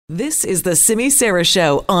This is the Simi Sara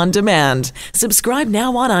Show on demand. Subscribe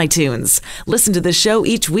now on iTunes. Listen to the show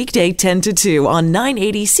each weekday 10 to 2 on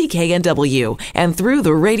 980 CKNW and through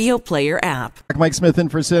the Radio Player app. Mike Smith in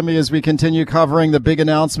for Simi as we continue covering the big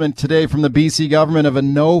announcement today from the BC government of a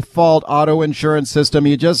no-fault auto insurance system.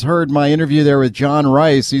 You just heard my interview there with John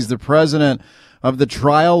Rice. He's the president of the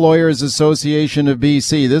Trial Lawyers Association of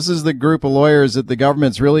BC. This is the group of lawyers that the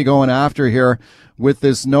government's really going after here with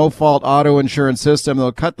this no-fault auto insurance system.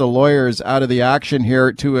 They'll cut the lawyers out of the action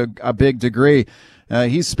here to a big degree.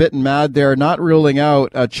 He's spitting mad there, not ruling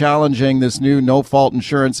out challenging this new no-fault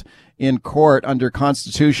insurance in court under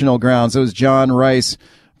constitutional grounds. It was John Rice,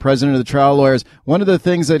 president of the Trial Lawyers. One of the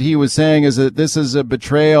things that he was saying is that this is a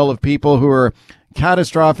betrayal of people who are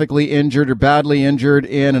catastrophically injured or badly injured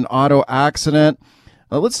in an auto accident.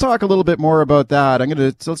 Let's talk a little bit more about that.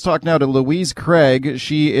 Let's talk now to Louise Craig.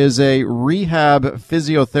 She is a rehab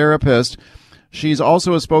physiotherapist. She's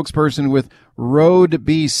also a spokesperson with ROAD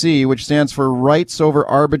BC, which stands for Rights Over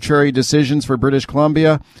Arbitrary Decisions for British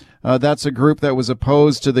Columbia. That's a group that was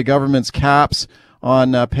opposed to the government's caps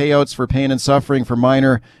on payouts for pain and suffering for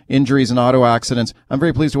minor injuries and auto accidents. I'm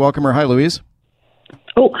very pleased to welcome her. Hi, Louise.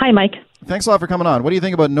 Oh, hi, Mike. Thanks a lot for coming on. What do you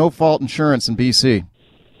think about no-fault insurance in BC?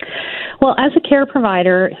 Well, as a care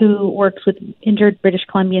provider who works with injured British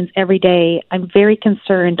Columbians every day, I'm very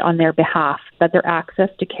concerned on their behalf that their access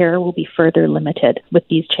to care will be further limited with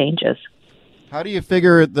these changes. How do you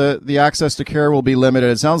figure the access to care will be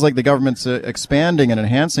limited? It sounds like the government's expanding and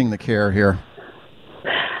enhancing the care here.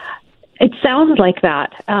 It sounds like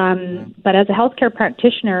that. But as a healthcare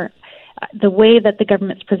practitioner, the way that the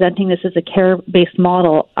government's presenting this as a care-based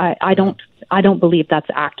model, I don't believe that's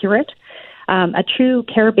accurate. A true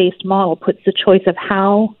care-based model puts the choice of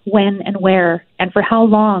how, when, and where, and for how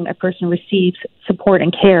long a person receives support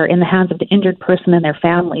and care in the hands of the injured person and their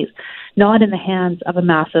families, not in the hands of a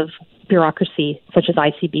massive bureaucracy such as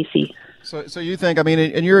ICBC. So you think,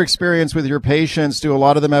 in your experience with your patients, do a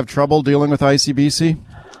lot of them have trouble dealing with ICBC?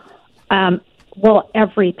 Well,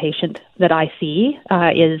 every patient that I see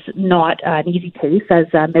is not an easy case, as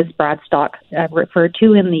Ms. Bradstock referred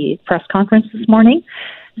to in the press conference this morning.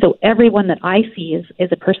 So everyone that I see is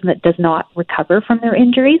a person that does not recover from their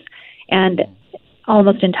injuries, and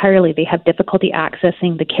almost entirely they have difficulty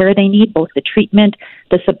accessing the care they need, both the treatment,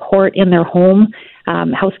 the support in their home,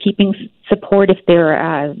 housekeeping support if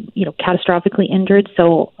they're catastrophically injured.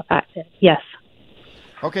 So, yes.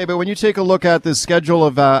 Okay, but when you take a look at the schedule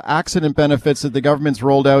of accident benefits that the government's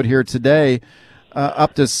rolled out here today,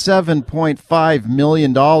 up to $7.5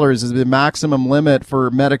 million is the maximum limit for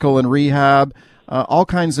medical and rehab. All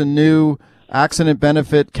kinds of new accident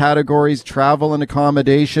benefit categories, travel and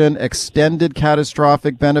accommodation, extended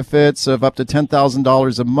catastrophic benefits of up to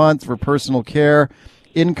 $10,000 a month for personal care,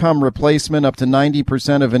 income replacement up to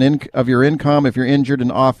 90% of your income if you're injured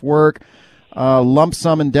and off work, lump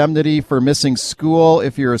sum indemnity for missing school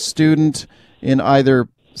if you're a student in either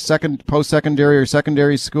post-secondary or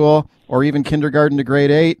secondary school, or even kindergarten to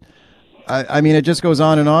grade 8. It just goes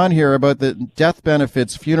on and on here about the death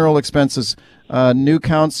benefits, funeral expenses, new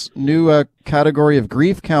category of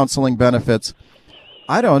grief counseling benefits.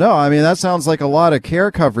 I don't know. That sounds like a lot of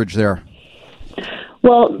care coverage there.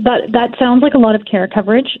 Well, that sounds like a lot of care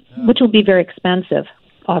coverage, which will be very expensive,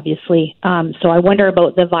 obviously. So I wonder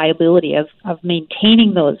about the viability of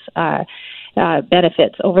maintaining those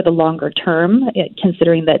benefits over the longer term,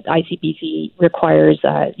 considering that ICBC requires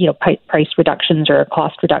price reductions or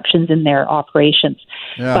cost reductions in their operations.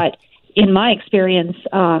 Yeah. But in my experience,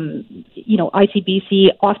 ICBC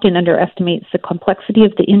often underestimates the complexity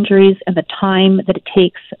of the injuries and the time that it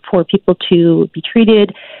takes for people to be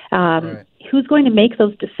treated. Right. Who's going to make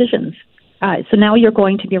those decisions? So now you're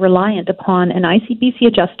going to be reliant upon an ICBC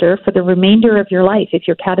adjuster for the remainder of your life if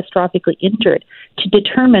you're catastrophically injured to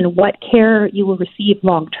determine what care you will receive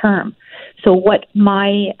long term. So what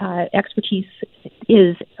my expertise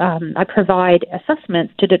is, I provide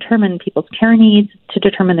assessments to determine people's care needs, to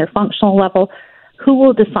determine their functional level. Who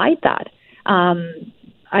will decide that?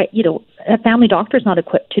 A family doctor is not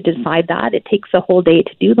equipped to decide that. It takes a whole day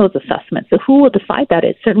to do those assessments. So who will decide that?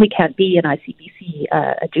 It certainly can't be an ICBC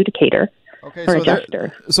adjudicator. Okay,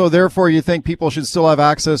 so therefore you think people should still have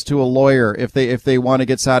access to a lawyer if they want to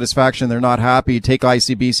get satisfaction, they're not happy, take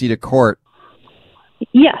ICBC to court.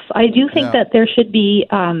 Yes, I do think that there should be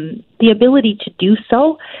the ability to do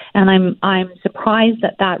so, and I'm surprised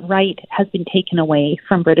that right has been taken away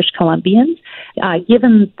from British Columbians.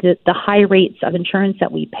 Given the high rates of insurance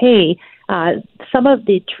that we pay, some of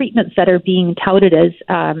the treatments that are being touted as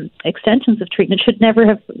extensions of treatment should never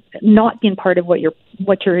have not been part of what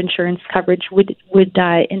your insurance coverage would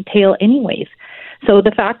entail anyways. So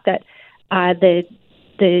the fact that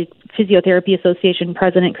the Physiotherapy Association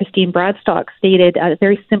President Christine Bradstock stated a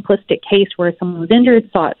very simplistic case where someone was injured,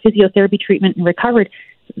 sought physiotherapy treatment, and recovered,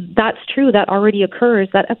 that's true. That already occurs.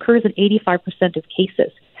 That occurs in 85% of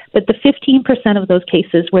cases. But the 15% of those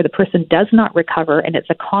cases where the person does not recover and it's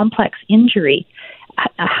a complex injury,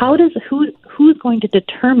 who's going to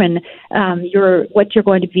determine what you're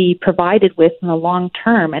going to be provided with in the long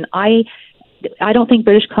term? And I don't think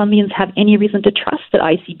British Columbians have any reason to trust that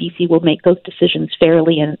ICBC will make those decisions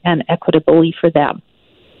fairly and equitably for them.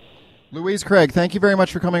 Louise Craig, thank you very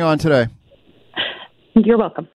much for coming on today. You're welcome.